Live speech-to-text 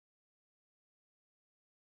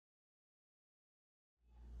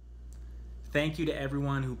Thank you to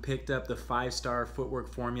everyone who picked up the 5-Star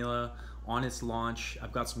Footwork Formula on its launch.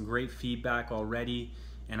 I've got some great feedback already,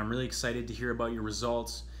 and I'm really excited to hear about your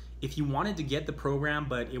results. If you wanted to get the program,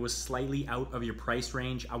 but it was slightly out of your price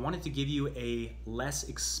range, I wanted to give you a less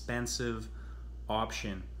expensive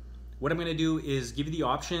option. What I'm gonna do is give you the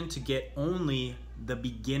option to get only the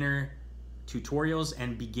beginner tutorials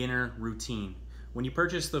and beginner routine. When you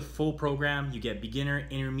purchase the full program, you get beginner,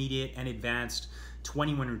 intermediate, and advanced,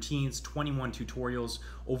 21 routines, 21 tutorials,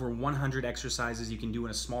 over 100 exercises you can do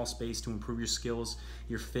in a small space to improve your skills,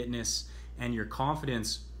 your fitness, and your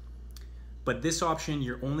confidence. But this option,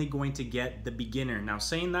 you're only going to get the beginner. Now,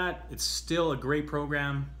 saying that, it's still a great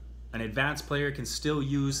program. An advanced player can still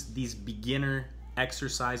use these beginner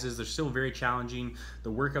exercises. They're still very challenging.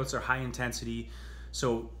 The workouts are high intensity.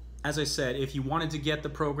 So, as I said, if you wanted to get the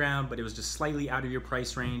program, but it was just slightly out of your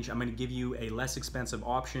price range, I'm gonna give you a less expensive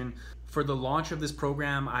option. For the launch of this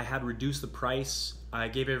program, I had reduced the price. I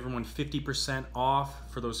gave everyone 50%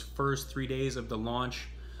 off for those first 3 days of the launch.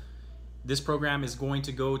 This program is going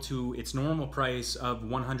to go to its normal price of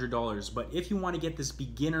 $100, but if you wanna get this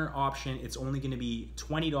beginner option, it's only gonna be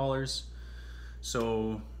 $20.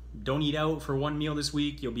 So don't eat out for one meal this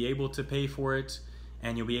week. You'll be able to pay for it,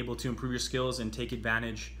 and you'll be able to improve your skills and take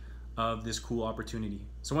advantage of this cool opportunity.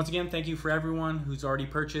 So once again, thank you for everyone who's already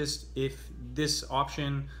purchased. If this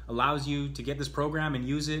option allows you to get this program and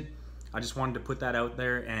use it, I just wanted to put that out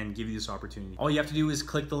there and give you this opportunity. All you have to do is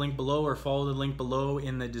click the link below or follow the link below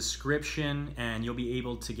in the description, and you'll be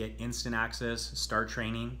able to get instant access. Start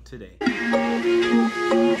training today.